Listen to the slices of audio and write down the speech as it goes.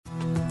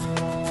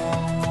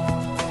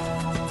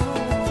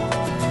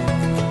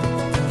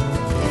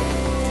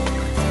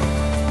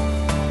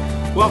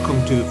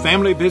Welcome to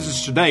Family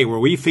Business Today, where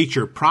we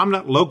feature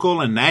prominent local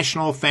and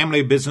national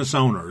family business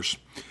owners.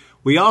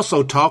 We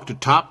also talk to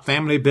top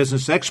family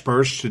business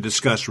experts to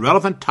discuss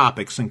relevant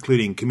topics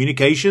including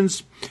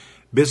communications,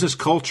 business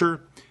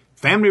culture,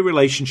 family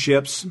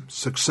relationships,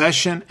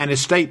 succession and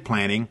estate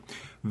planning,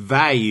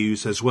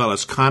 values, as well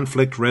as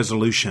conflict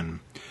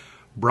resolution.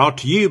 Brought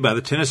to you by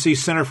the Tennessee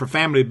Center for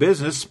Family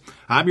Business,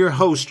 I'm your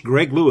host,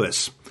 Greg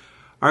Lewis.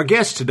 Our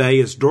guest today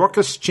is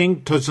Dorcas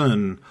Ching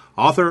Tozun,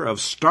 author of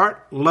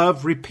Start,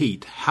 Love,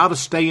 Repeat, How to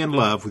Stay in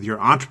Love with Your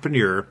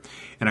Entrepreneur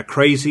in a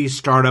Crazy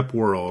Startup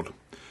World.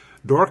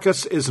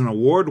 Dorcas is an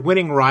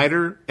award-winning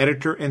writer,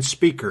 editor, and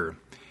speaker.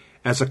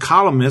 As a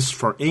columnist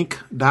for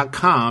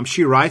Inc.com,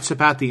 she writes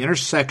about the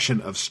intersection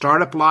of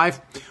startup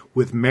life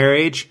with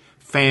marriage,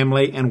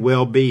 family, and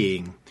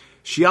well-being.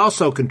 She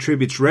also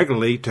contributes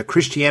regularly to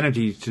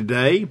Christianity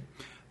Today,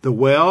 The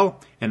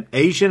Well, and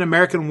Asian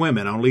American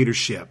Women on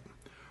Leadership.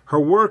 Her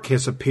work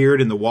has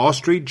appeared in the Wall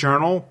Street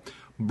Journal,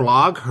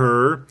 Blog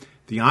Her,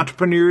 The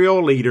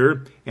Entrepreneurial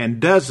Leader, and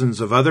dozens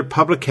of other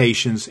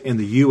publications in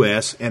the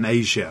U.S. and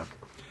Asia.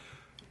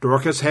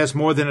 Dorcas has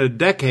more than a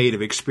decade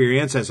of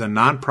experience as a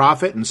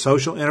nonprofit and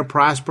social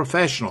enterprise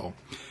professional.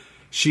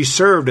 She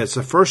served as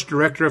the first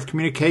director of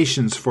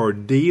communications for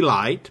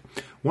D-Light,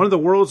 one of the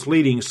world's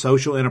leading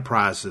social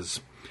enterprises.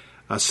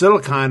 A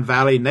Silicon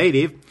Valley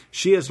native,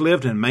 she has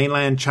lived in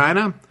mainland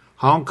China,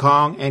 Hong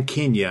Kong, and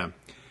Kenya.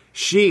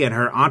 She and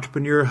her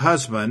entrepreneur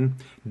husband,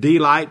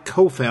 D-Light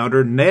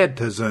co-founder Ned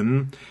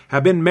Tozun,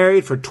 have been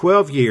married for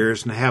 12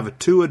 years and have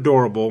two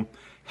adorable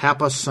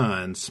Hapa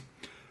sons.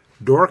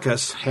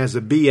 Dorcas has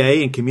a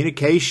BA in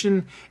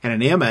communication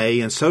and an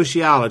MA in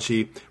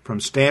sociology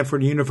from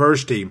Stanford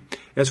University,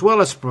 as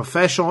well as a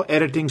professional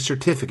editing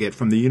certificate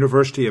from the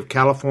University of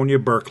California,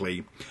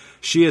 Berkeley.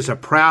 She is a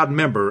proud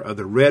member of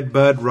the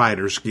Redbud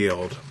Writers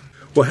Guild.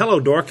 Well, hello,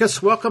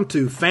 Dorcas. Welcome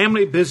to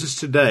Family Business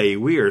Today.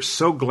 We are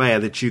so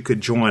glad that you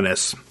could join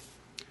us.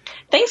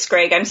 Thanks,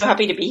 Greg. I'm so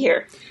happy to be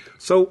here.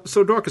 So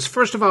Dorcas,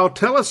 first of all,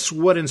 tell us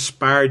what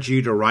inspired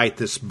you to write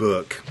this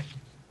book.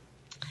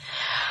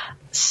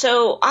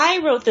 So I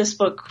wrote this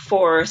book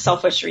for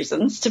selfish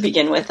reasons to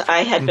begin with. I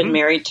had been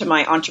married to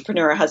my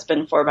entrepreneur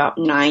husband for about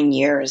 9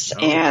 years,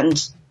 and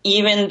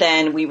even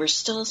then we were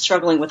still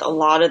struggling with a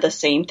lot of the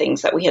same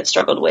things that we had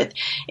struggled with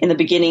in the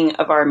beginning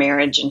of our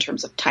marriage in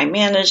terms of time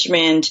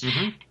management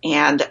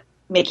and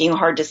making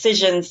hard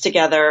decisions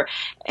together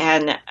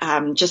and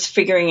just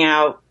figuring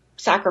out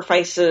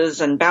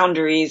sacrifices and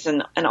boundaries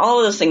and all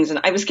of those things.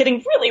 And I was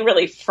getting really,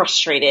 really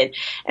frustrated.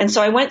 And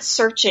so I went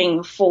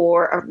searching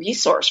for a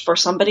resource for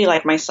somebody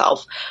like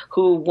myself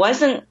who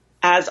wasn't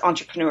as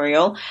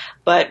entrepreneurial,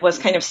 but was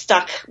kind of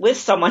stuck with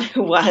someone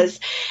who was.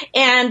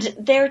 And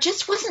there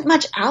just wasn't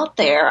much out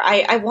there.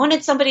 I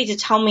wanted somebody to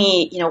tell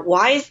me,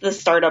 why is the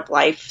startup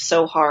life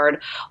so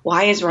hard?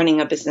 Why is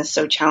running a business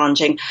so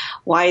challenging?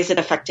 Why is it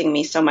affecting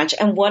me so much?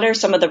 And what are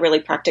some of the really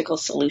practical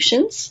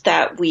solutions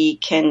that we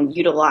can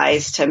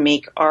utilize to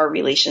make our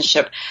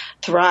relationship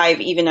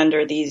thrive even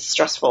under these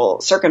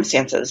stressful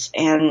circumstances?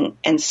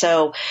 And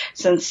so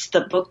since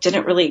the book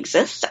didn't really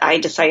exist, I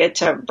decided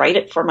to write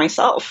it for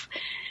myself.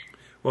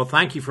 Well,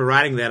 thank you for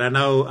writing that. I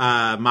know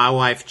my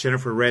wife,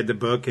 Jennifer, read the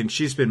book, and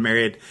she's been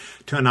married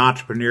to an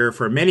entrepreneur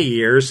for many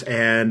years,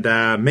 and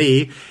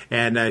me.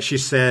 And she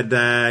said,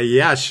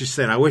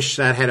 I wish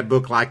I had a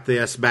book like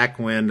this back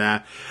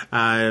when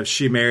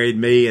she married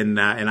me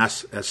and I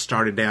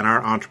started down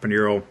our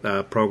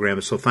entrepreneurial program.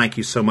 So thank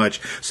you so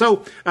much.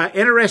 So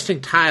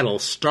interesting title,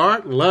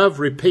 Start, Love,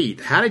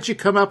 Repeat. How did you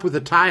come up with the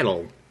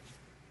title?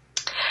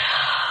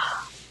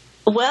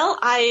 Well,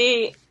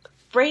 I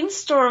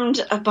brainstormed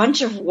a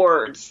bunch of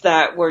words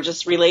that were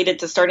just related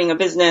to starting a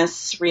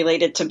business,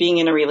 related to being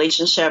in a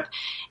relationship,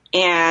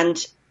 and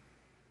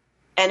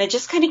it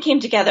just kind of came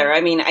together.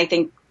 I mean, I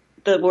think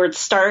the word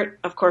start,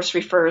 of course,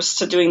 refers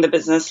to doing the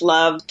business,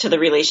 love to the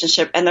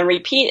relationship, and the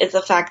repeat is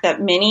the fact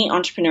that many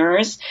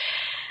entrepreneurs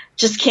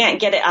just can't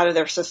get it out of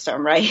their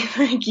system, right?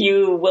 Like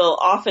you will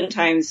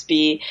oftentimes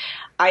be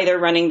either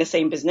running the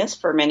same business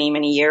for many,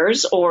 many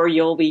years, or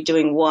you'll be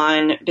doing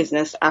one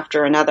business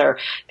after another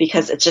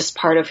because it's just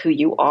part of who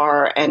you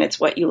are and it's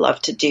what you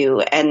love to do.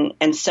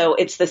 And so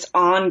it's this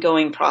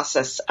ongoing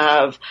process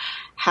of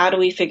how do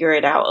we figure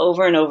it out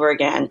over and over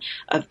again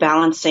of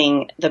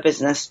balancing the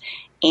business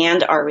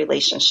and our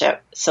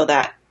relationship so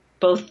that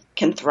both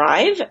can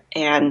thrive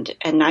and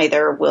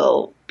neither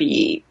will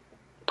be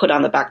put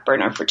on the back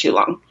burner for too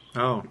long.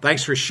 Oh,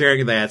 thanks for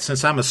sharing that.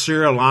 Since I'm a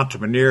serial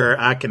entrepreneur,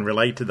 I can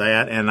relate to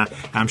that, and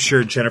I'm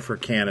sure Jennifer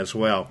can as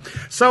well.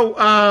 So,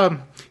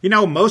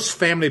 most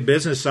family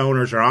business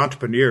owners are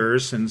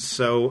entrepreneurs, and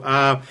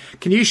so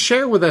can you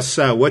share with us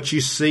what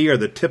you see are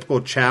the typical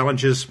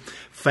challenges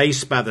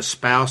faced by the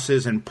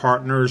spouses and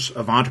partners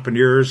of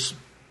entrepreneurs?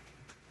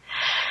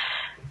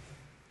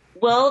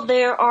 Well,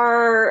 there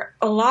are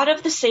a lot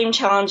of the same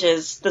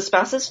challenges the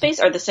spouses face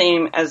are the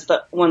same as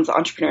the ones the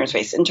entrepreneurs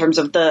face in terms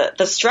of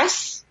the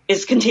stress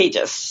is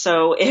contagious.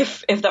 So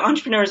if the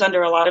entrepreneur is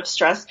under a lot of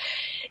stress,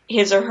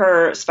 his or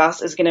her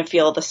spouse is going to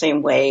feel the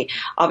same way.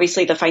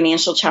 Obviously, the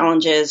financial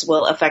challenges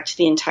will affect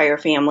the entire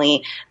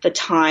family. The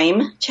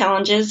time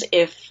challenges,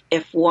 if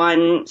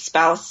one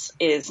spouse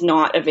is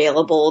not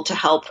available to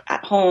help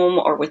at home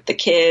or with the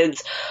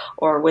kids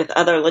or with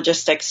other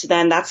logistics,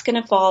 then that's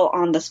going to fall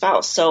on the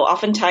spouse. So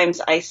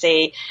oftentimes I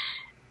say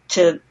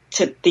to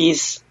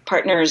these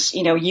partners,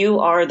 you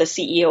are the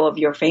CEO of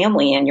your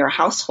family and your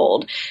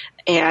household.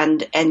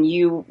 And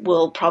you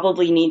will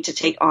probably need to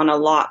take on a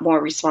lot more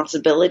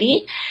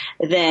responsibility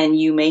than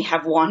you may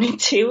have wanted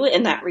to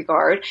in that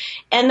regard.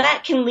 And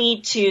that can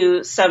lead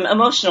to some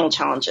emotional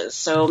challenges.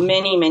 So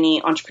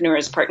many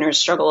entrepreneurs, partners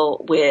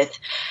struggle with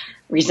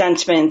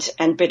resentment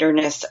and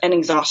bitterness and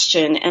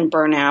exhaustion and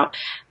burnout,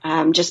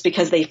 just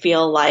because they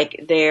feel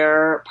like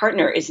their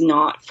partner is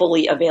not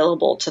fully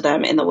available to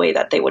them in the way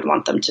that they would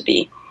want them to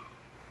be.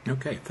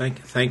 Okay,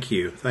 thank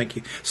you.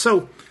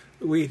 So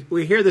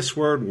we hear this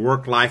word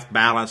work-life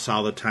balance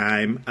all the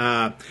time.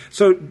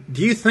 So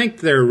do you think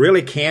there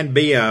really can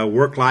be a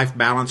work-life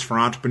balance for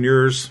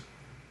entrepreneurs?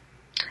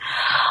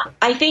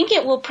 I think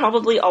it will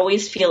probably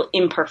always feel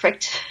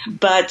imperfect,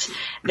 but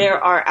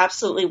there are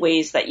absolutely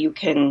ways that you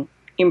can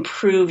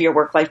improve your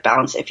work-life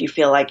balance if you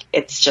feel like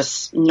it's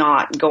just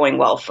not going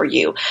well for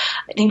you.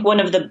 I think one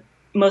of the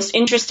most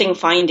interesting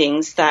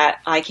findings that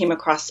I came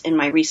across in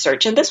my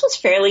research, and this was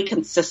fairly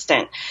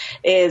consistent,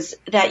 is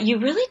that you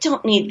really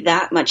don't need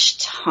that much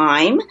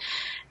time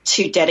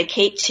to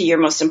dedicate to your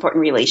most important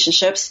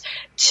relationships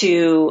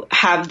to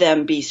have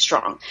them be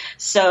strong.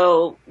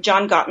 So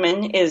John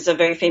Gottman is a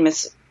very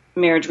famous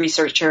marriage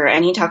researcher,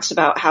 and he talks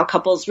about how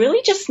couples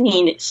really just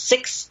need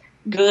 6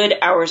 good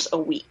hours a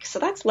week. So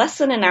that's less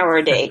than an hour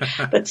a day,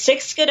 but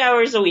 6 good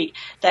hours a week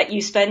that you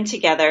spend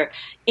together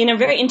in a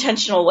very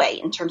intentional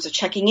way in terms of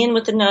checking in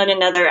with one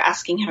another,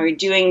 asking how you're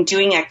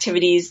doing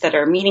activities that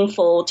are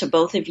meaningful to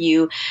both of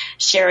you,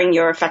 sharing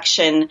your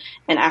affection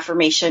and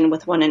affirmation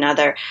with one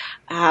another.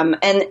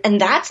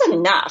 And that's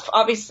enough.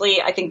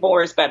 Obviously, I think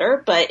more is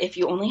better, but if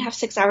you only have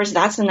 6 hours,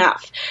 that's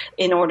enough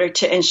in order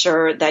to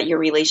ensure that your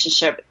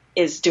relationship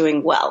is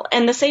doing well.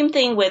 And the same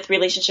thing with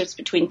relationships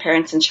between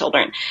parents and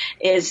children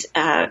is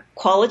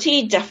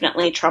quality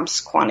definitely trumps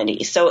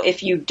quantity. So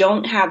if you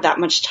don't have that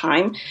much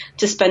time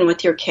to spend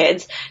with your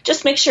kids,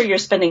 just make sure you're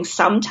spending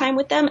some time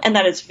with them and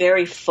that it's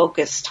very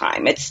focused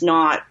time. It's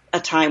not a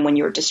time when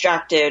you're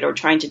distracted or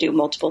trying to do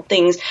multiple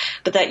things,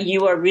 but that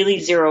you are really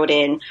zeroed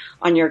in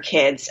on your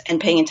kids and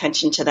paying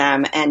attention to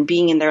them and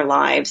being in their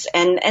lives.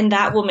 And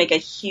that will make a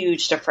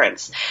huge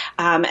difference.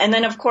 And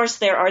then, of course,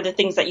 there are the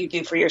things that you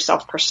do for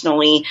yourself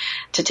personally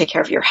to take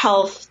care of your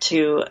health,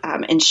 to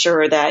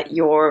ensure that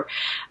you're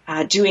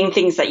doing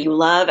things that you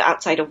love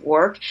outside of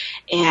work.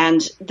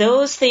 And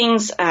those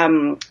things,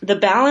 the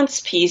balance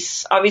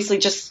piece, obviously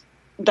just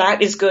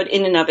that is good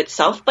in and of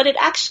itself, but it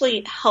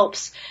actually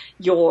helps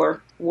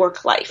your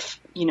work life.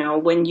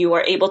 When you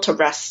are able to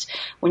rest,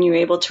 when you're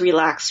able to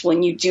relax,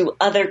 when you do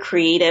other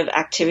creative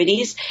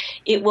activities,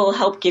 it will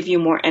help give you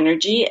more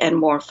energy and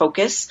more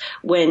focus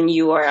when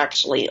you are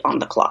actually on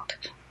the clock.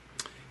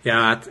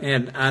 Yeah,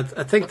 and I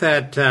think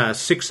that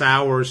 6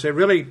 hours,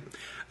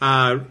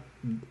 that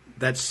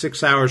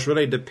 6 hours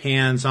really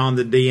depends on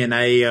the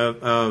DNA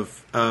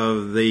of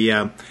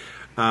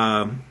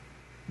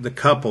the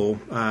couple,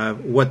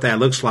 what that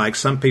looks like.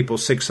 Some people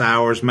 6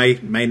 hours may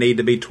need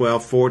to be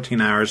 12,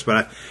 14 hours,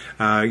 but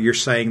you're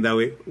saying,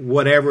 though,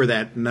 whatever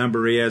that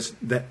number is,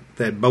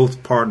 that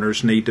both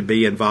partners need to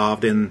be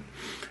involved in,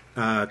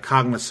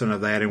 cognizant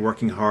of that and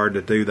working hard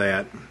to do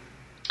that.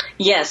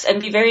 Yes,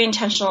 and be very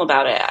intentional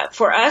about it.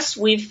 For us,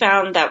 we've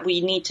found that we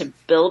need to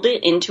build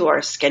it into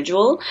our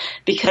schedule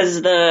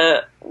because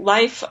the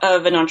life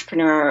of an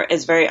entrepreneur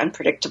is very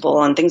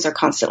unpredictable and things are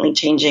constantly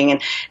changing,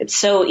 and it's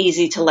so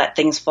easy to let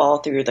things fall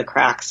through the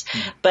cracks.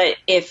 Mm-hmm. But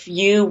if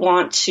you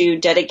want to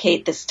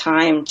dedicate this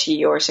time to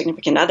your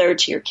significant other,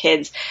 to your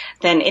kids,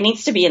 then it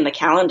needs to be in the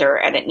calendar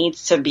and it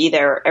needs to be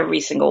there every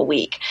single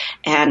week.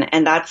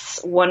 And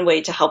that's one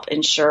way to help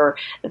ensure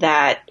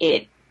that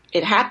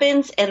it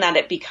happens and that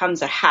it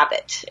becomes a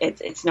habit.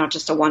 It's not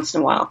just a once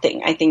in a while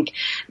thing. I think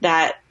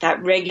that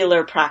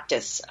regular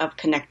practice of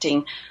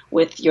connecting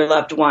with your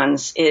loved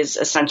ones is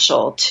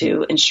essential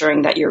to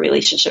ensuring that your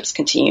relationships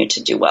continue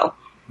to do well.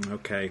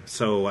 Okay,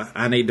 so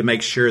I need to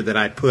make sure that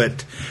I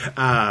put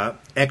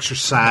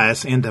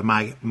exercise into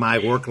my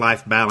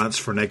work-life balance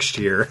for next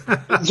year.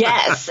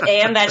 Yes,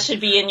 and that should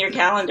be in your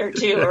calendar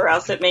too, or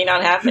else it may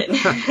not happen.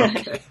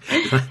 Okay.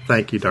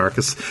 Thank you,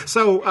 Darcus.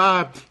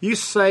 So you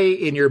say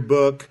in your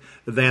book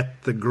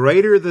that the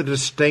greater the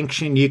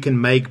distinction you can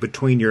make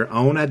between your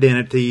own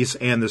identities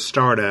and the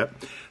startup,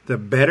 the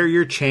better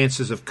your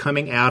chances of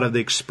coming out of the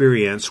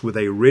experience with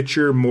a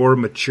richer, more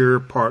mature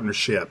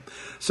partnership.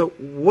 So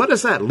what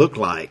does that look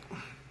like?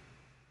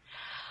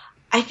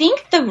 I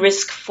think the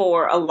risk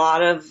for a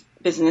lot of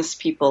business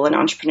people and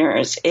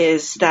entrepreneurs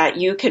is that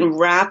you can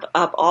wrap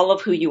up all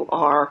of who you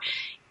are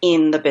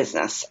in the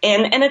business.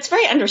 And it's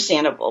very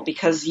understandable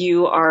because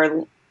you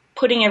are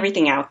putting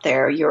everything out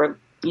there. You're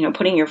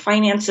putting your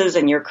finances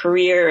and your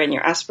career and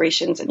your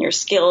aspirations and your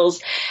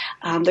skills.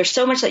 There's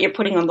so much that you're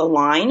putting on the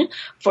line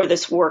for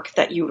this work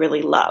that you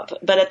really love.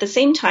 But at the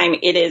same time,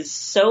 it is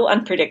so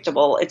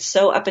unpredictable. It's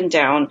so up and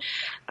down.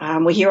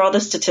 We hear all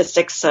the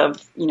statistics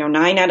of,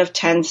 9 out of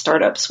 10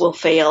 startups will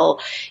fail.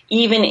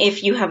 Even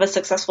if you have a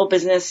successful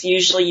business,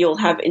 usually you'll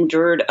have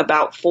endured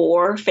about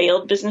 4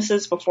 failed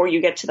businesses before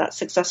you get to that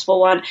successful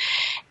one.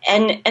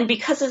 And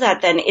because of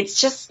that, then it's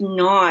just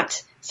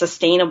not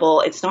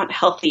sustainable. It's not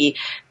healthy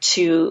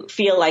to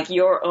feel like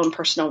your own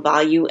personal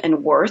value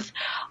and worth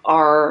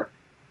are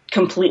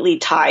completely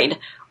tied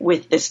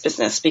with this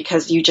business,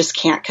 because you just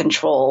can't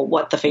control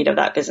what the fate of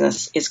that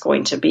business is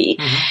going to be.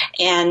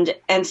 Mm-hmm.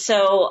 And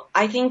so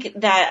I think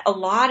that a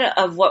lot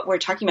of what we're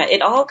talking about,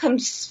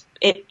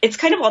 it's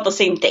kind of all the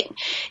same thing.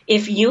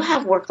 If you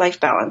have work-life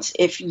balance,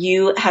 if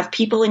you have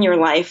people in your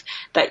life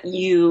that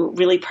you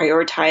really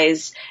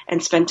prioritize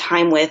and spend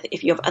time with,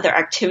 if you have other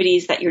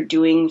activities that you're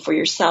doing for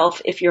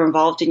yourself, if you're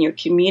involved in your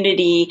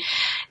community,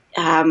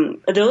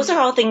 those are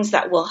all things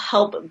that will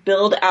help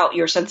build out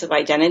your sense of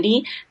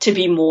identity to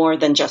be more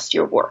than just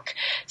your work.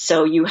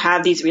 So you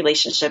have these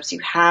relationships, you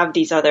have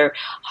these other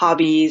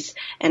hobbies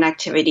and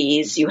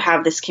activities, you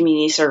have this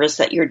community service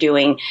that you're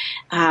doing.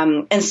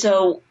 And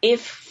so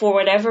if for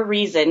whatever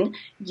reason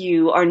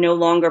you are no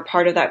longer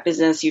part of that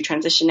business, you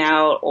transition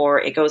out or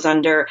it goes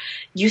under,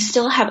 you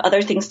still have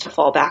other things to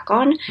fall back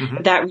on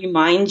that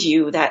remind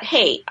you that,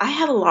 hey, I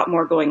have a lot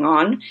more going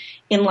on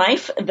in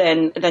life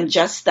than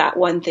just that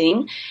one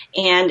thing.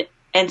 And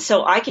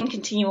so I can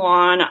continue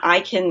on.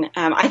 I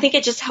think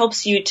it just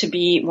helps you to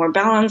be more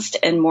balanced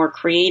and more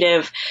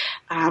creative,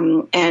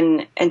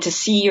 and to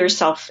see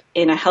yourself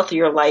in a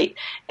healthier light.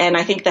 And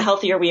I think the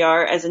healthier we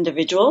are as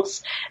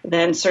individuals,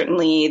 then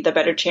certainly the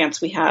better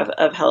chance we have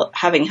of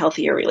having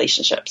healthier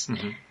relationships.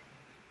 Mm-hmm.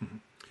 Mm-hmm.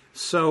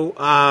 So,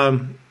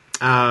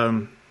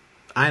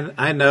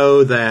 I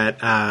know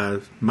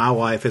that my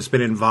wife has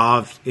been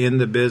involved in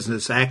the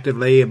business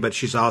actively, but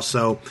she's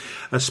also,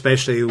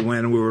 especially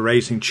when we were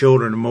raising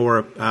children,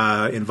 more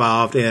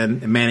involved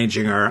in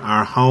managing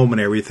our home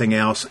and everything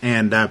else.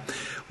 And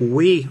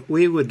we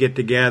would get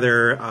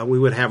together. We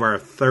would have our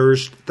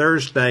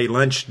Thursday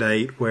lunch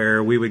date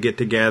where we would get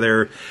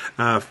together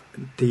to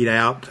eat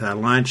out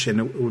lunch, and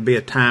it would be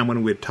a time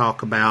when we'd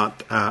talk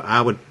about.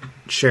 I would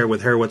share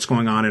with her what's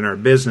going on in our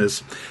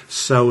business,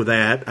 so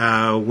that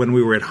when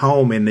we were at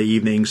home in the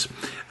evenings,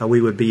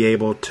 we would be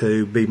able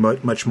to be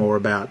much more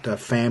about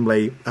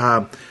family.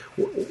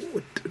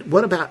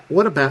 What about a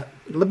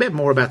little bit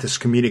more about this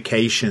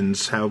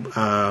communications?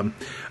 How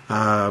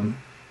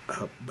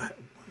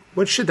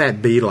what should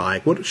that be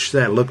like? What should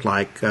that look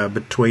like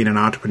between an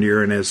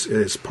entrepreneur and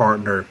his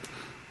partner?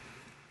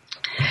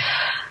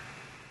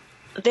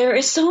 There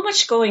is so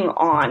much going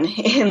on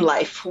in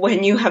life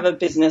when you have a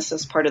business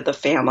as part of the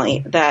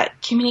family that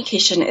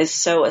communication is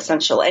so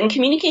essential. And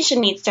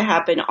communication needs to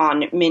happen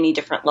on many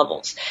different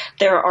levels.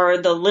 There are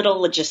the little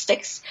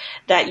logistics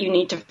that you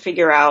need to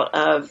figure out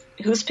of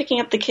who's picking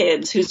up the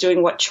kids, who's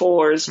doing what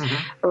chores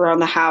around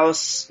the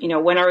house,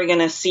 when are we going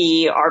to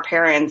see our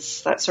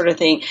parents, that sort of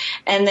thing.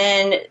 And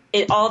then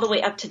all the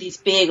way up to these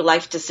big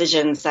life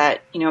decisions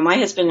that, my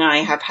husband and I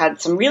have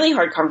had some really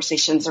hard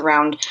conversations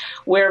around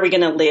where are we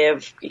going to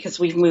live, because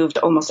we've moved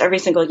almost every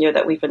single year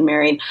that we've been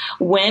married.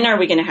 When are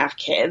we going to have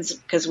kids?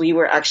 Because we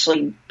were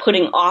actually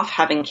putting off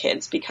having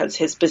kids because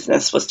his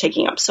business was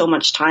taking up so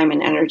much time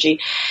and energy.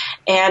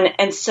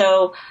 And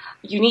so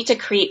you need to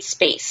create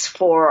space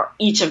for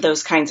each of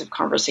those kinds of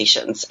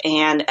conversations.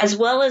 And as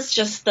well as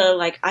just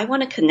I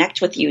want to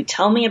connect with you.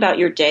 Tell me about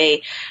your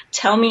day.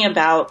 Tell me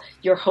about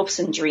your hopes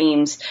and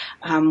dreams.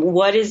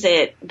 What is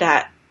it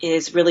that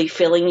is really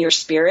filling your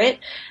spirit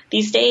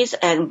these days,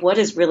 and what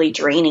is really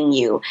draining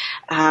you?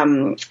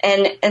 And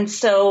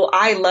so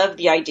I love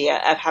the idea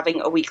of having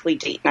a weekly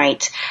date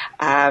night,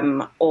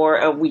 or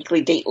a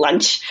weekly date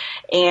lunch,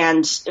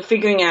 and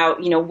figuring out,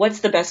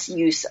 what's the best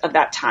use of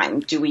that time?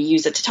 Do we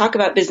use it to talk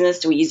about business?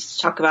 Do we use it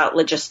to talk about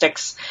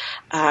logistics?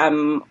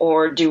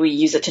 Or do we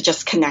use it to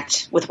just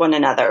connect with one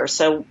another?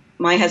 So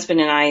my husband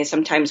and I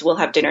sometimes will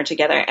have dinner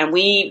together, and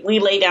we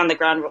lay down the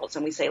ground rules,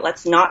 and we say,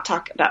 let's not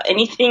talk about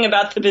anything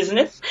about the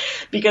business,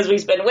 because we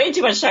spend way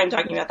too much time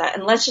talking about that,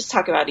 and let's just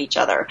talk about each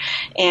other.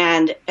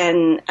 And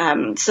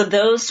so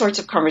those sorts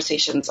of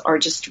conversations are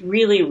just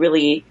really,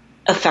 really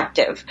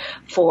effective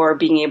for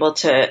being able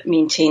to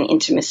maintain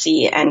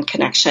intimacy and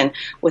connection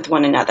with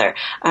one another.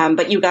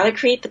 But you got to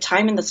create the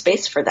time and the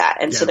space for that.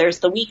 And so there's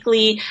the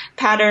weekly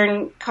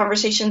pattern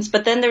conversations,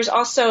 but then there's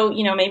also,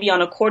 maybe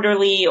on a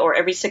quarterly or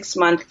every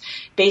 6-month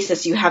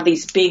basis, you have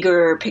these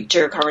bigger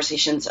picture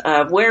conversations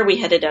of where are we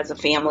headed as a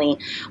family?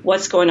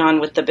 What's going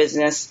on with the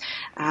business?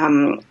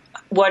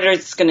 What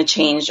is going to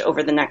change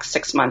over the next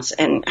 6 months,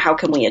 and how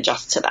can we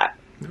adjust to that?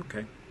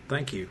 Okay.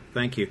 Thank you.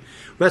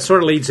 Well, that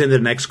sort of leads into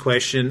the next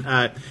question.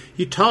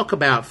 You talk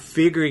about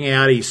figuring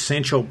out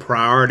essential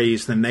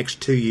priorities the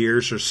next 2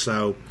 years or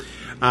so.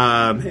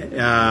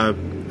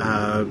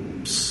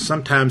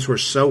 Sometimes we're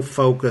so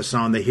focused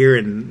on the here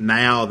and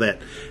now that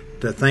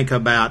to think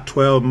about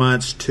 12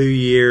 months, 2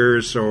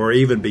 years, or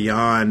even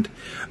beyond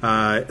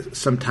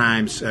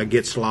sometimes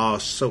gets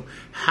lost. So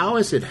how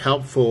is it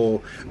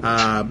helpful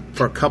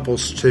for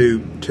couples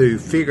to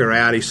figure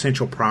out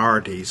essential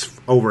priorities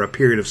over a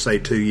period of, say,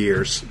 2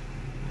 years?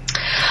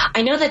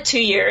 I know that 2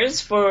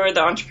 years for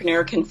the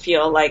entrepreneur can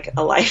feel like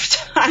a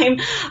lifetime.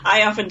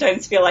 I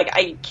oftentimes feel like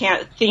I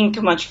can't think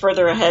much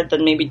further ahead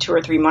than maybe 2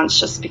 or 3 months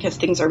just because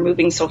things are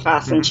moving so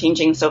fast and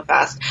changing so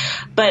fast.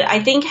 But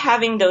I think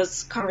having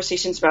those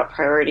conversations about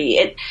priority,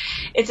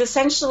 it's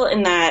essential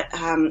in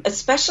that,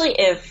 especially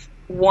if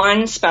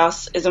one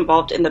spouse is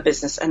involved in the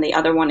business and the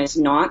other one is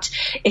not,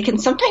 it can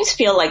sometimes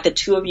feel like the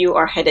two of you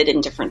are headed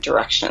in different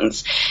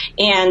directions.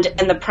 And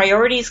the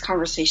priorities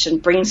conversation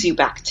brings you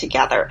back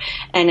together,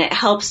 and it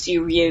helps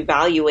you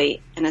reevaluate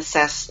and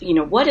assess,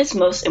 what is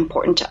most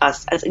important to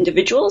us as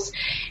individuals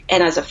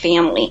and as a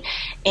family.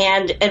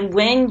 And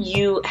when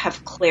you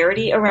have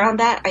clarity around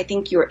that, I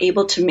think you're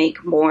able to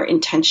make more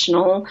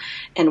intentional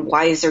and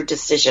wiser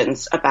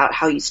decisions about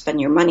how you spend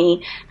your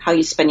money, how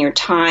you spend your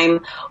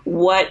time,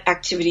 what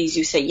activities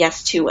you say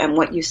yes to and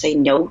what you say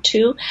no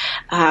to.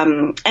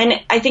 And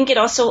I think it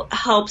also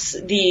helps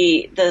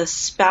the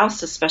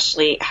spouse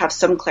especially have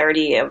some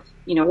clarity of,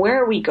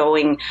 where are we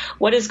going?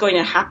 What is going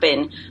to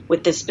happen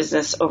with this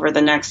business over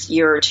the next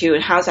year or two?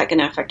 And how is that going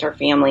to affect our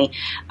family?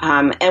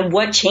 And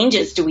what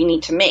changes do we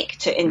need to make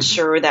to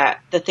ensure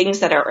that the things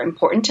that are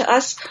important to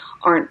us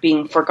aren't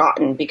being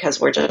forgotten because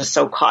we're just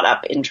so caught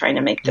up in trying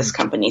to make this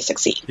company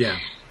succeed?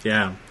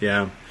 Yeah.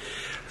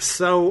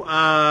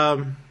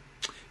 So,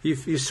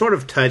 you sort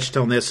of touched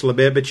on this a little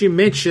bit, but you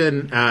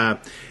mentioned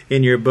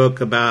in your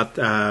book about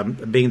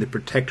being the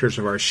protectors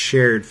of our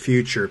shared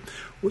future.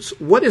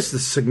 What is the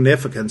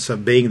significance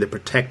of being the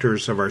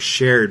protectors of our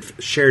shared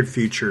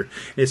future?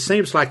 It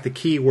seems like the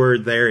key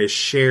word there is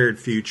shared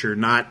future,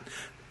 not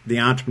the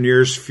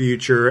entrepreneur's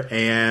future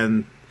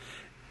and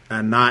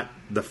not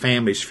the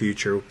family's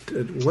future.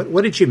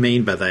 What did you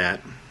mean by that?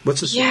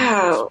 What's the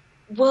significance?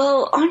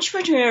 Well,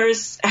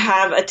 entrepreneurs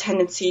have a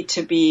tendency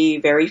to be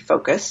very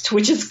focused,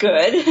 which is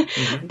good,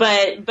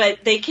 but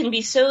they can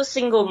be so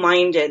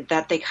single-minded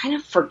that they kind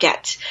of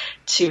forget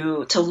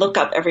to look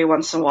up every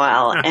once in a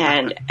while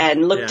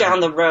and look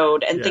down the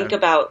road and think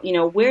about,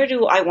 where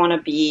do I want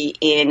to be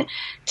in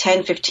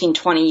 10, 15,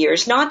 20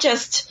 years, not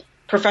just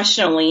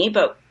professionally,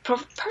 but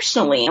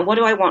personally, and what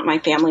do I want my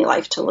family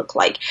life to look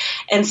like?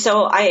 And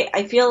so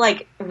I feel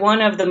like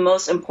one of the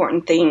most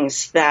important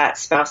things that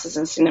spouses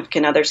and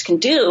significant others can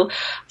do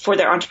for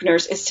their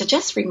entrepreneurs is to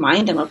just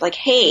remind them of like,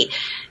 hey,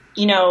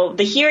 the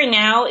here and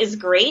now is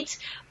great,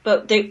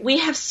 but we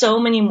have so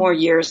many more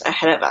years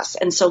ahead of us.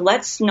 And so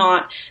let's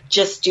not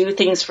just do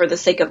things for the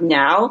sake of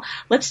now.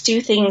 Let's do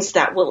things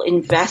that will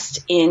invest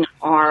in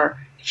our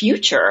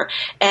future.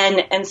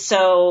 And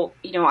so,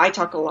 I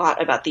talk a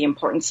lot about the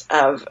importance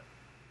of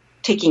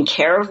taking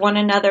care of one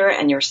another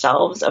and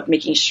yourselves, of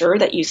making sure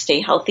that you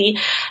stay healthy.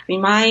 I mean,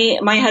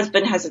 my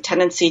husband has a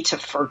tendency to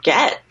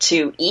forget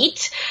to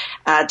eat,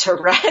 to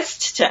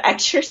rest, to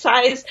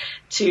exercise,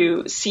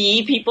 to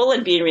see people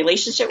and be in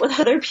relationship with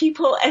other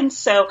people. And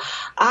so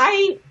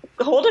I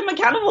hold him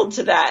accountable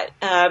to that.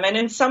 And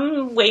in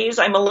some ways,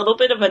 I'm a little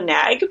bit of a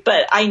nag,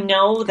 but I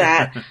know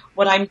that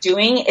what I'm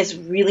doing is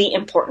really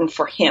important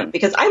for him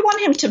because I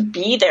want him to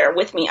be there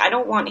with me. I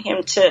don't want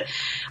him to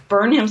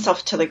burn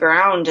himself to the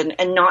ground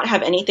and not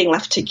have anything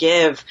left to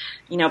give,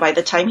 by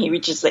the time he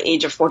reaches the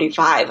age of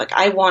 45. Like,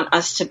 I want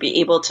us to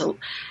be able to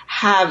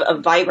have a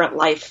vibrant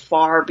life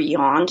far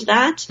beyond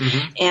that.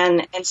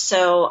 And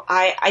so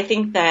I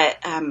think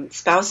that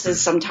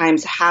spouses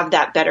sometimes have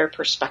that better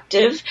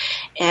perspective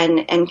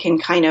and can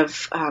kind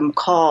of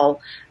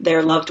call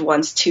their loved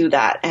ones to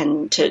that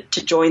and to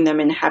join them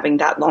in having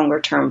that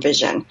longer term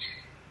vision.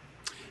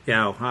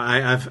 Yeah,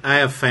 I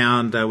have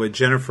found with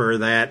Jennifer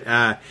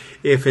that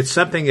if it's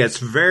something that's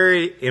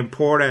very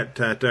important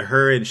to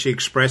her and she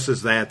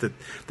expresses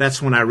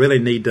that's when I really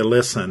need to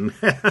listen.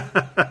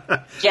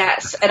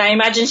 Yes, and I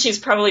imagine she's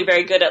probably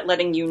very good at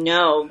letting you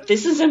know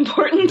this is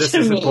important to me. This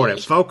is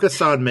important.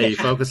 Focus on me.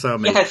 Yeah. Focus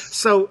on me. Yes.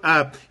 So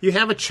you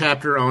have a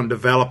chapter on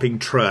developing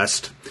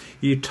trust.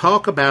 You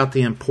talk about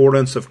the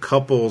importance of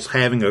couples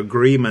having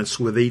agreements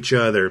with each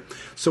other.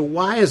 So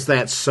why is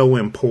that so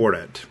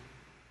important?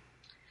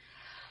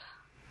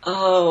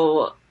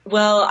 Oh,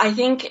 well, I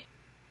think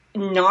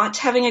not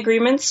having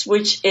agreements,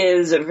 which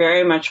is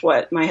very much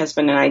what my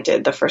husband and I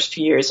did the first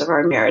few years of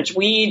our marriage.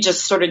 We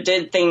just sort of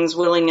did things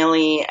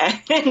willy-nilly,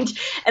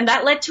 and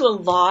that led to a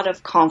lot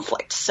of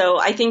conflict. So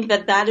I think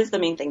that is the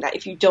main thing, that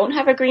if you don't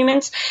have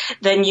agreements,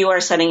 then you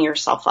are setting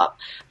yourself up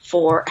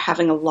for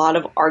having a lot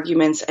of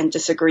arguments and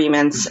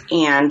disagreements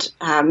and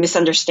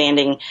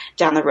misunderstanding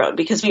down the road,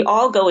 because we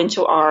all go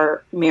into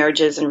our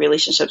marriages and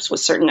relationships with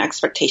certain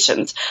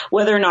expectations,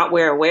 whether or not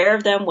we're aware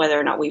of them, whether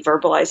or not we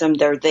verbalize them,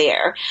 they're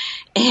there.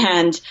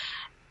 And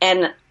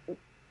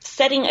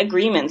setting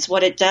agreements,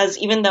 what it does,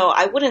 even though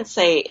I wouldn't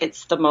say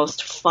it's the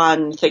most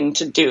fun thing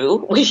to do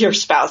with your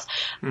spouse,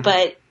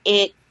 but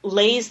it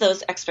lays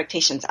those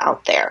expectations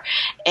out there,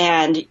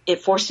 and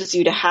it forces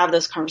you to have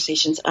those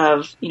conversations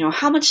of,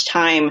 how much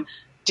time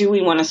do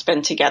we want to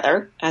spend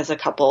together as a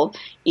couple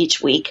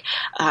each week?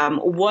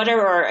 What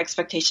are our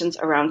expectations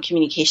around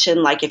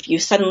communication? Like if you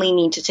suddenly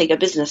need to take a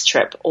business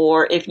trip,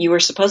 or if you were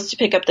supposed to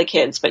pick up the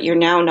kids, but you're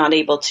now not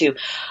able to,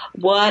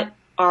 what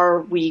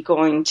are we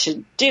going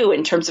to do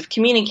in terms of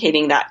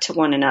communicating that to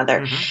one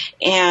another?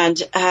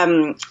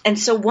 Mm-hmm. And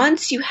so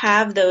once you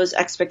have those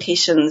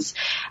expectations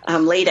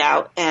laid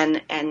out, and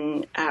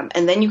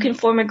then you can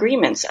form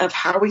agreements of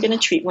how are we going to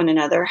treat one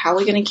another, how are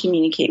we going to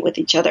communicate with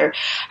each other,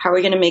 how are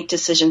we going to make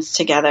decisions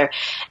together,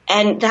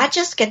 and that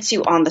just gets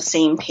you on the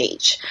same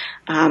page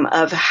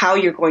of how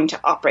you're going to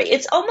operate.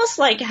 It's almost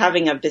like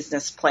having a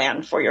business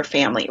plan for your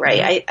family,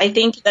 right? Mm-hmm. I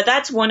think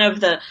that's one of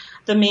the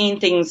main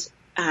things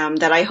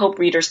that I hope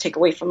readers take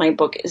away from my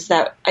book, is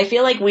that I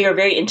feel like we are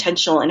very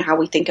intentional in how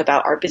we think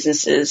about our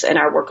businesses and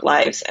our work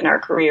lives and our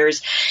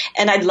careers.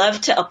 And I'd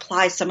love to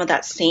apply some of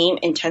that same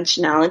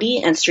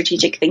intentionality and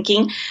strategic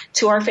thinking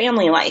to our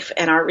family life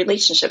and our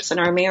relationships and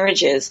our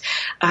marriages.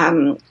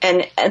 And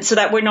so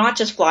that we're not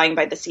just flying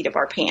by the seat of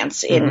our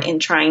pants in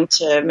trying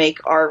to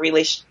make our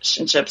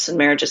relationships and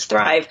marriages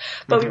thrive,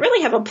 but we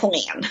really have a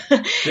plan.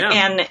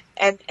 Yeah.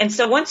 And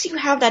so once you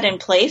have that in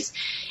place,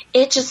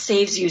 it just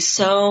saves you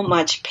so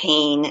much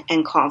pain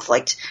and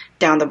conflict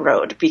down the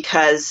road,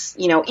 because,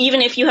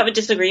 even if you have a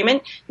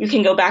disagreement, you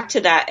can go back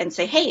to that and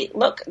say, hey,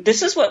 look,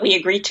 this is what we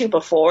agreed to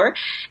before.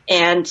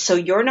 And so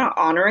you're not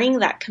honoring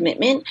that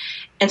commitment.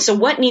 And so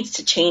what needs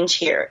to change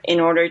here in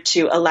order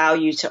to allow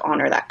you to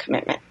honor that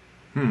commitment?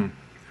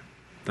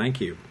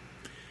 Thank you.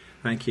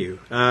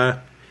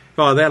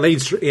 Well, that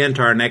leads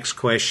into our next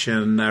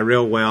question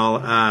real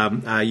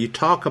well. You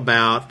talk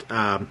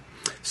about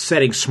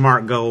setting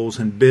SMART goals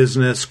in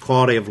business,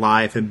 quality of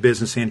life, and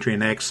business entry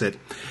and exit.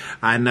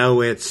 I know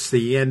it's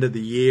the end of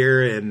the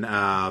year, and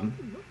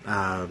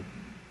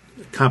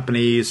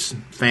companies,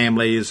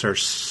 families are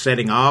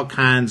setting all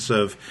kinds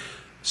of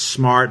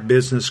SMART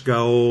business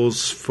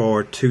goals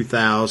for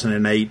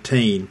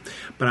 2018.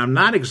 But I'm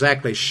not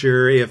exactly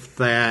sure if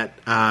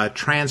that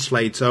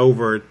translates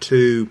over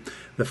to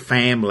the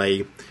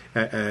family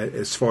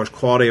as far as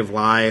quality of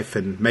life,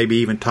 and maybe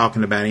even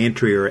talking about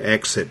entry or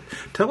exit.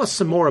 Tell us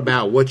some more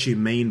about what you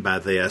mean by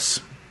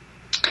this.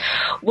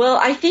 Well,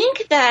 I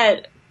think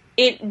that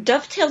it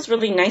dovetails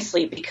really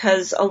nicely,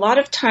 because a lot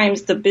of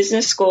times the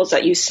business goals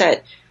that you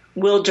set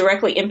will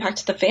directly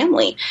impact the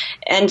family.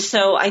 And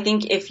so I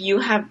think if you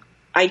have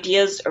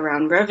ideas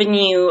around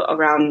revenue,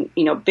 around,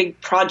 big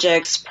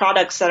projects,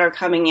 products that are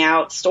coming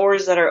out,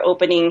 stores that are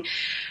opening,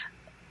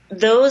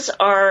 those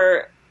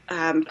are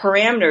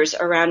parameters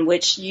around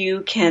which you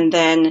can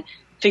then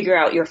figure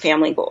out your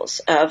family goals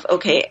of,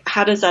 okay,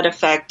 how does that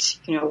affect,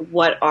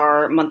 what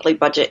our monthly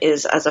budget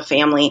is as a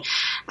family?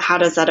 How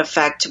does that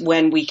affect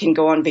when we can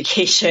go on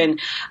vacation,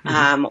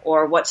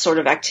 or what sort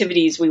of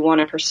activities we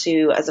want to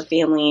pursue as a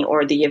family,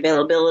 or the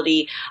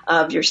availability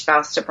of your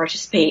spouse to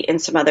participate in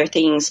some other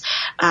things.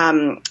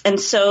 And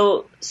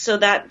so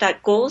that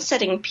goal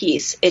setting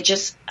piece, it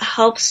just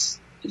helps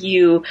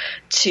you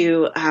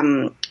to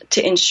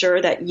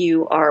ensure that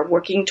you are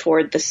working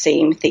toward the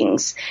same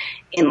things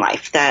in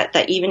life,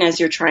 that even as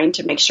you're trying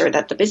to make sure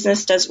that the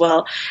business does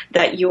well,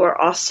 that you are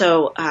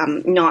also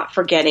not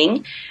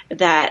forgetting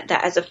that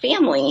as a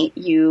family,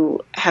 you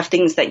have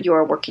things that you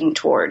are working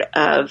toward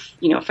of,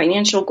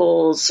 financial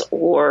goals,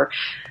 or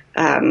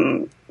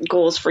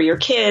goals for your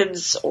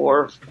kids,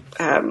 or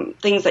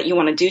things that you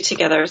want to do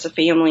together as a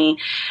family,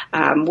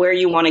 where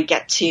you want to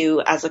get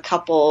to as a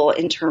couple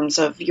in terms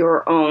of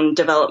your own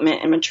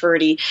development and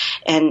maturity,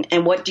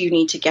 and what do you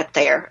need to get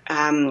there.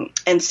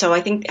 And so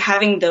I think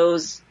having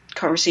those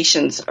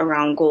conversations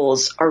around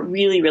goals are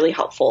really, really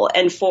helpful.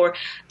 And for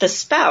the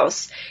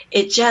spouse,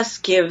 it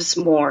just gives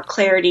more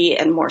clarity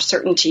and more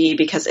certainty,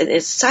 because it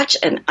is such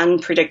an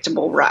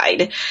unpredictable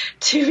ride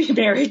to be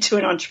married to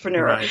an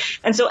entrepreneur. Right.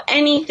 And so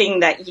anything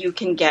that you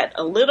can get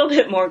a little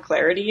bit more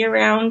clarity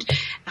around,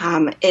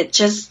 it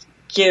just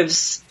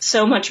gives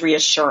so much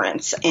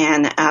reassurance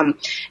and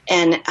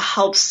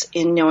helps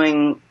in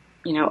knowing,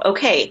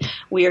 okay,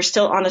 we are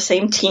still on the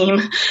same team,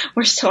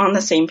 we're still on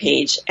the same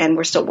page, and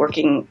we're still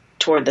working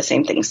toward the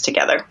same things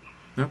together.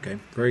 Okay,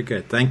 very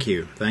good. Thank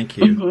you.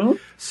 Mm-hmm.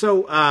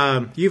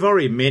 So you've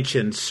already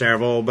mentioned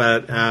several,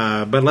 but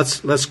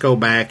let's go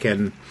back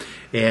and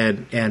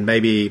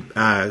maybe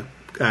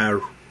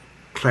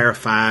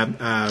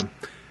clarify.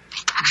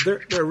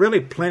 There are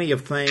really plenty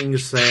of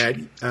things that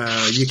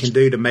you can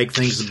do to make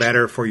things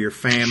better for your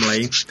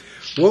family.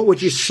 What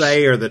would you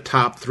say are the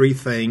top 3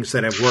 things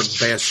that have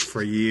worked best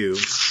for you?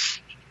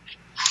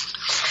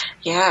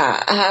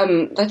 Yeah,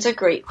 that's a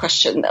great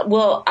question.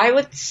 Well, I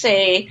would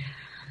say,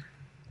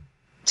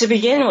 to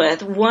begin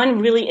with, one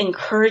really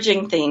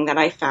encouraging thing that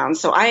I found.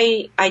 So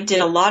I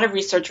did a lot of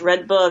research,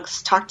 read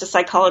books, talked to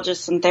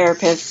psychologists and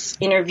therapists,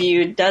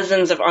 interviewed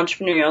dozens of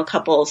entrepreneurial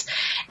couples.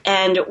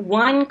 And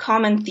one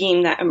common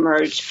theme that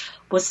emerged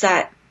was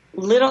that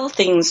little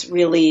things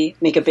really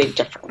make a big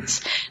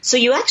difference. So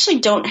you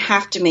actually don't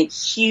have to make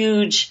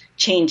huge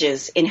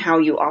changes in how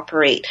you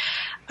operate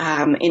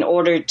in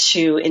order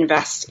to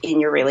invest in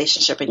your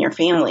relationship and your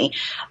family.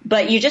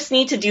 But you just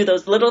need to do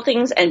those little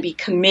things and be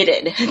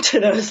committed to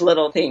those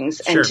little things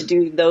and to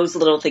do those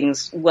little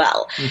things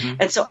well.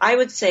 And so I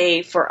would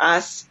say for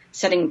us,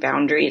 setting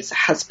boundaries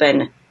has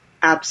been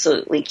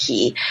absolutely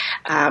key.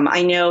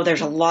 I know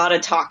there's a lot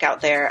of talk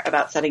out there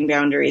about setting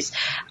boundaries,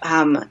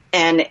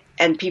 and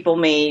people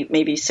may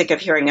be sick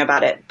of hearing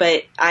about it,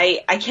 but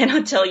I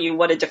cannot tell you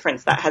what a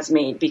difference that has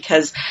made,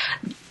 because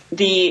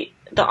the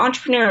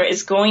entrepreneur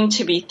is going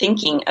to be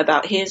thinking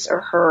about his or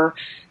her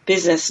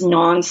business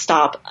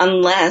nonstop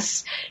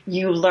unless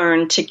you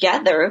learn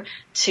together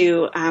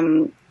to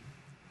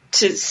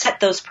set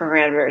those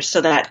parameters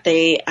so that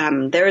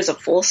there is a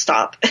full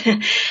stop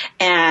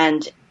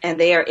and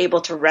they are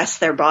able to rest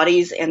their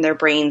bodies and their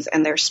brains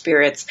and their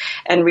spirits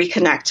and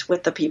reconnect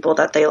with the people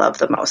that they love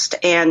the most.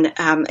 And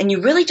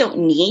you really don't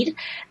need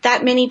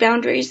that many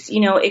boundaries.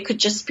 It could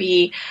just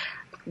be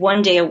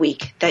one day a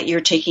week that you're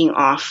taking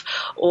off,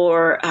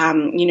 or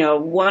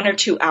 1 or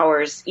 2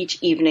 hours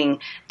each evening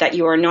that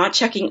you are not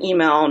checking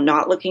email,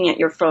 not looking at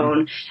your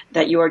phone,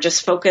 that you are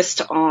just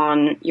focused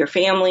on your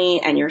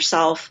family and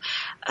yourself.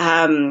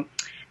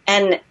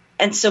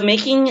 And so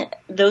making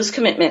those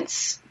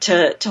commitments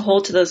to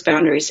hold to those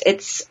boundaries,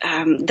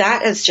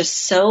 that is just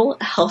so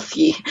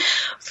healthy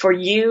for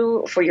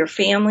you, for your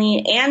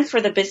family, and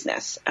for the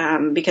business,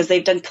 because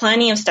they've done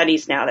plenty of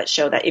studies now that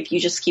show that if you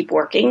just keep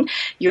working,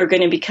 you're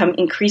going to become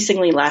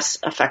increasingly less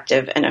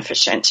effective and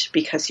efficient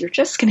because you're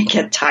just going to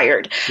get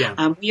tired.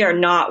 Yeah. We are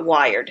not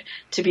wired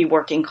to be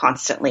working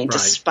constantly,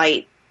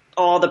 despite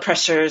all the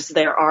pressures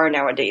there are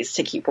nowadays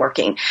to keep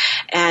working.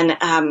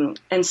 And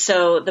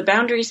so the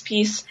boundaries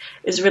piece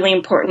is really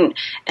important.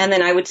 And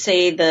then I would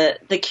say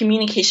the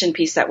communication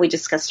piece that we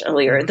discussed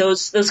earlier,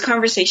 those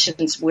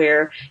conversations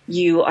where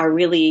you are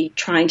really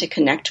trying to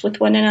connect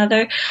with one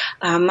another.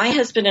 My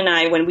husband and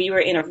I, when we were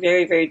in a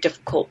very, very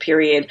difficult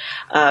period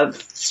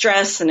of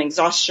stress and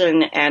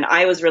exhaustion, and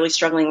I was really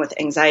struggling with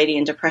anxiety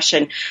and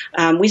depression,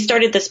 we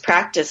started this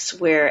practice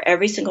where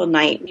every single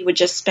night we would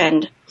just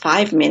spend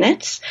 5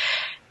 minutes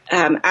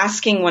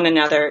asking one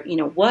another,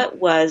 what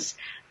was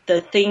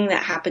the thing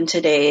that happened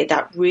today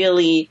that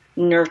really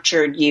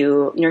nurtured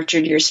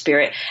your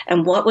spirit,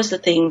 and what was the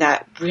thing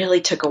that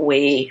really took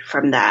away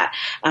from that?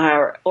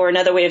 Or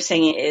another way of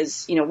saying it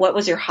is, what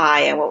was your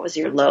high and what was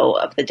your low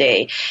of the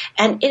day?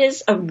 And it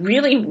is a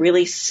really,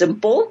 really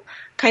simple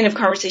kind of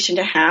conversation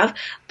to have,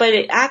 but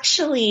it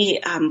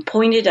actually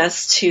pointed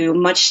us to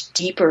much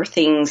deeper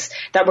things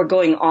that were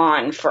going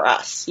on for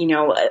us.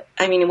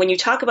 When you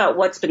talk about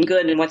what's been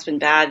good and what's been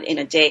bad in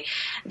a day,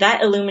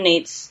 that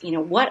illuminates,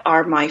 what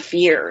are my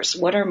fears?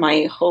 What are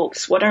my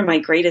hopes? What are my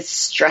greatest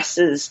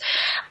stresses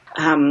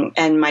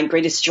and my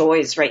greatest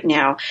joys right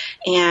now?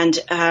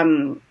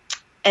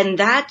 And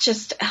that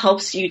just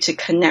helps you to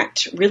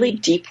connect really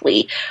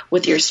deeply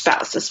with your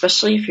spouse,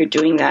 especially if you're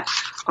doing that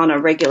on a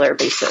regular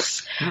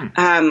basis.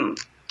 And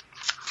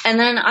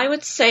then I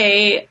would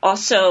say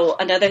also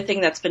another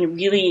thing that's been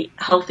really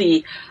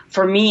healthy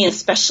for me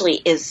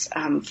especially is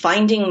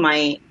finding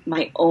my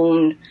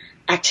own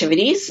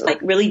activities, like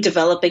really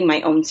developing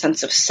my own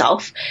sense of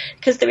self.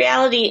 Because the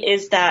reality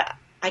is that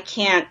I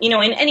can't, in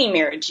any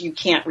marriage, you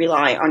can't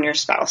rely on your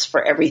spouse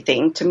for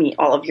everything to meet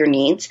all of your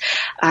needs.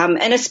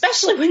 And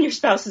especially when your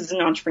spouse is an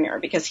entrepreneur,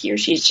 because he or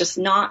she is just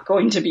not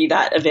going to be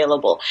that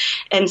available.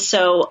 And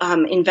so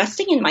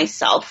investing in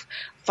myself,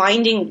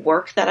 finding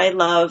work that I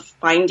love,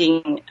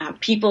 finding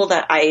people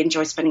that I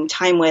enjoy spending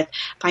time with,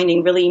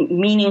 finding really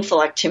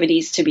meaningful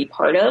activities to be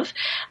part of,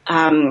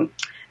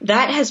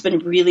 that has been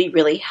really,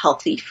 really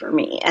healthy for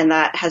me. And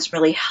that has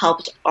really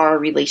helped our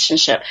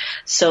relationship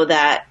so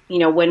that,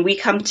 when we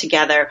come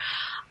together,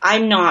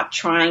 I'm not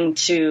trying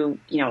to,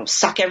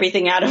 suck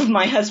everything out of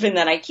my husband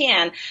that I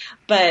can,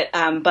 but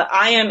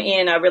I am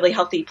in a really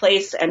healthy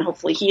place, and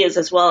hopefully he is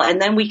as well.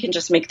 And then we can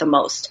just make the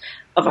most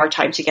of our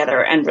time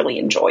together and really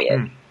enjoy it.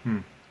 Mm-hmm.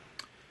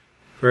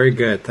 Very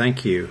good.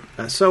 Thank you.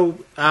 So,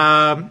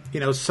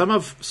 some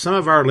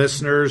of our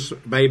listeners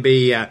may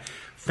be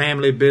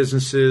family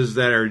businesses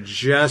that are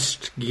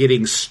just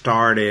getting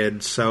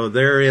started. So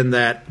they're in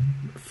that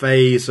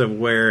phase of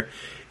where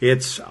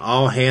it's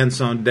all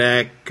hands on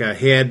deck,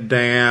 head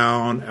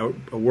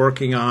down,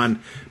 working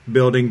on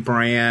building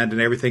brand and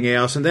everything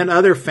else. And then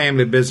other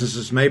family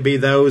businesses may be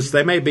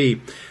they may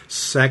be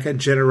second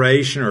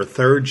generation or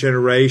third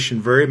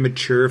generation, very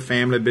mature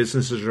family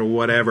businesses or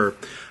whatever.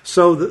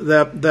 So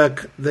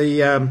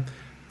the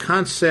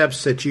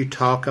concepts that you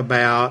talk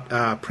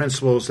about,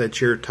 principles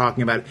that you're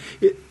talking about,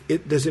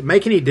 does it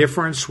make any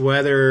difference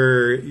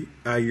whether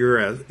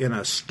you're in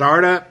a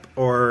startup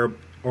or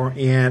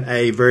in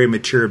a very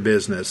mature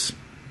business?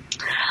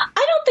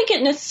 I don't think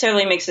it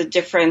necessarily makes a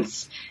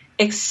difference,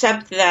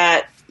 except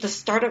that the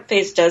startup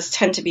phase does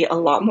tend to be a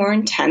lot more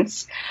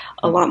intense,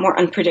 a lot more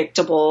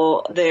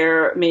unpredictable.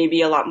 There may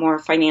be a lot more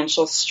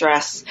financial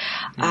stress.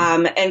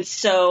 And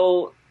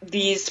so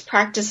these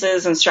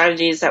practices and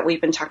strategies that we've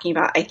been talking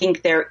about, I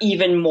think they're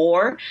even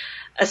more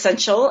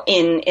essential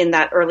in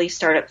that early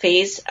startup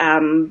phase,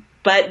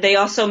 but they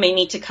also may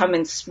need to come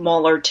in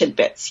smaller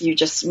tidbits. You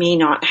just may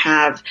not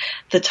have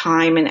the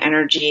time and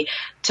energy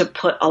to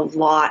put a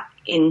lot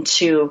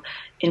into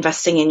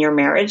investing in your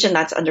marriage, and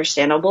that's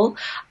understandable.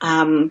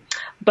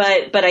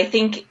 But I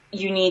think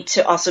you need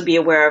to also be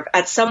aware of,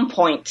 at some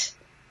point,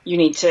 you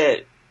need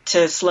to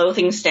slow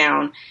things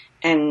down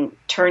and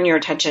turn your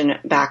attention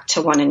back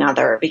to one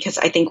another, because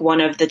I think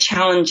one of the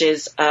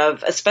challenges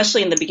of,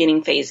 especially in the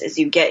beginning phase, is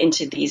you get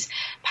into these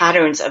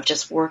patterns of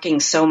just working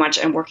so much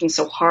and working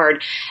so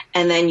hard,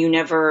 and then you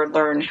never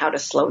learn how to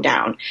slow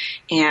down.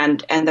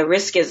 And the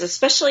risk is,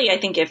 especially I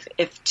think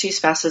if two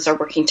spouses are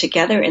working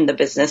together in the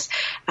business,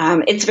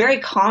 it's very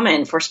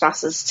common for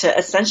spouses to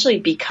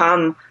essentially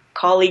become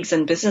colleagues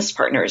and business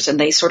partners, and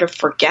they sort of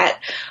forget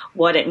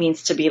what it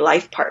means to be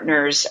life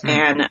partners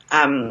and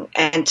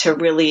to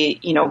really,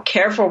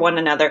 care for one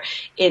another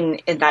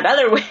in that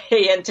other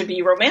way, and to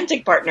be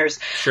romantic partners.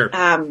 Sure.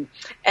 And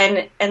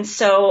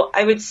so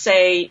I would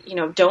say,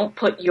 don't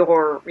put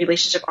your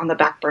relationship on the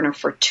back burner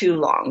for too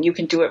long. You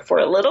can do it for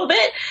a little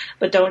bit,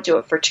 but don't do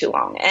it for too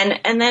long.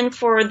 And then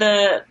for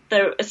the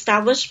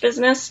established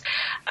business,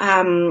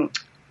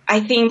 I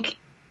think,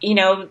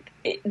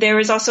 there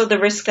is also the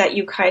risk that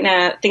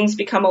things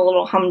become a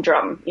little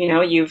humdrum.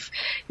 You've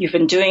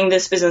been doing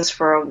this business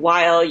for a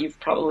while. You've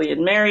probably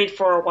been married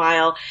for a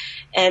while.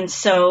 And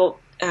so,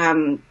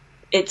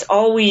 it's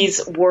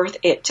always worth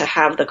it to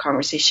have the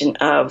conversation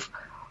of,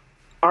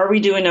 are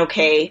we doing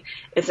okay?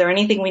 Is there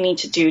anything we need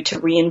to do to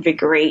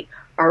reinvigorate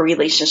our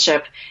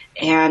relationship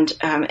and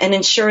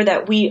ensure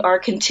that we are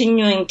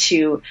continuing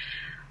to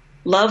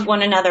love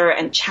one another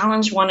and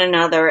challenge one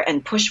another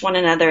and push one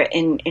another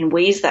in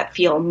ways that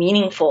feel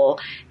meaningful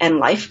and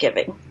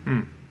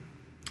life-giving.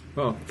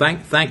 Well,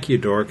 thank you,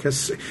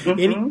 Dorcas.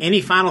 Any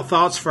final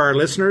thoughts for our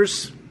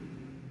listeners?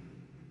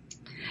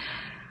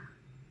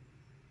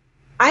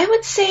 I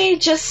would say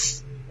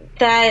just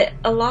that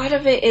a lot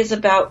of it is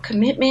about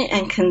commitment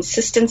and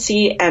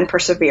consistency and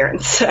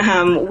perseverance,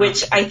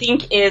 which I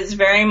think is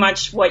very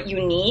much what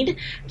you need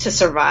to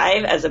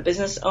survive as a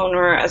business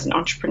owner, as an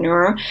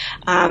entrepreneur,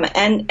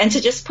 and to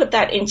just put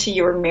that into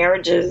your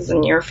marriages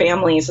and your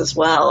families as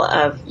well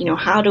of,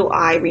 how do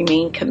I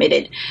remain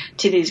committed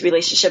to these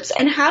relationships,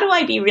 and how do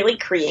I be really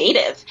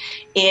creative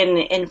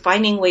in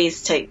finding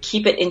ways to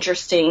keep it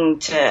interesting,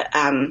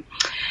 to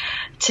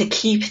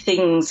keep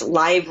things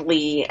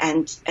lively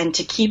and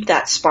to keep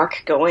that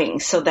spark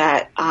going, so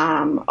that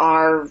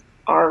our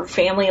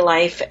family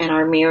life and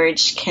our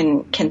marriage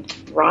can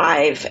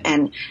thrive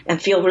and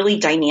feel really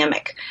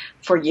dynamic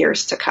for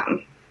years to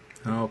come.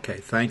 Okay,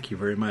 thank you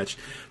very much.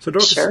 So,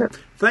 Dorcas, Sure.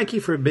 Thank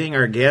you for being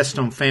our guest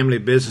on Family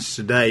Business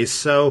today.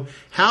 So,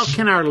 how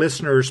can our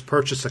listeners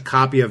purchase a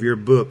copy of your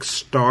book,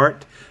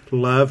 Start,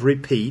 Love,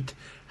 Repeat,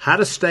 How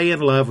to Stay in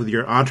Love with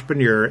Your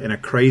Entrepreneur in a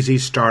Crazy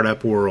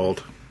Startup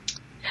World?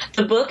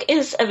 The book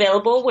is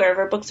available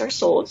wherever books are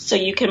sold, so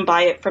you can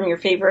buy it from your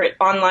favorite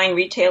online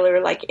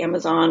retailer like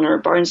Amazon or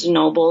Barnes &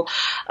 Noble,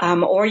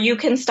 or you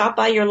can stop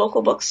by your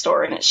local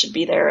bookstore and it should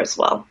be there as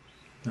well.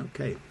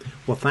 Okay.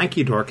 Well, thank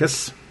you,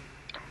 Dorcas.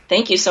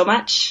 Thank you so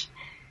much.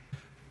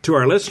 To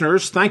our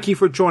listeners, thank you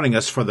for joining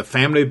us for the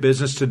Family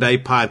Business Today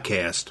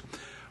podcast.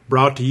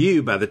 Brought to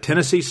you by the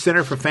Tennessee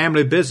Center for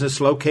Family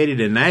Business located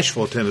in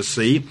Nashville,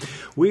 Tennessee.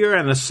 We are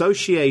an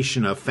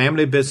association of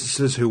family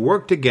businesses who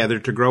work together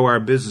to grow our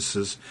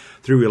businesses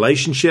through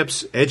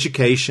relationships,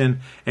 education,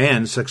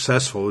 and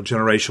successful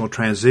generational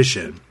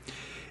transition.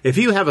 If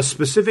you have a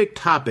specific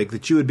topic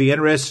that you would be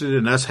interested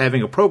in us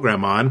having a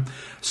program on,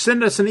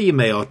 send us an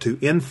email to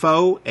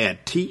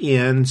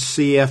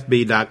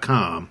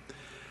info@tncfb.com.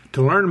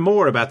 To learn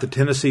more about the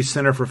Tennessee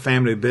Center for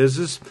Family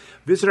Business,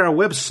 visit our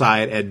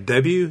website at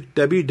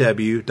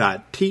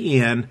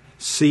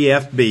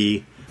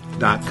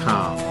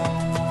www.tncfb.com.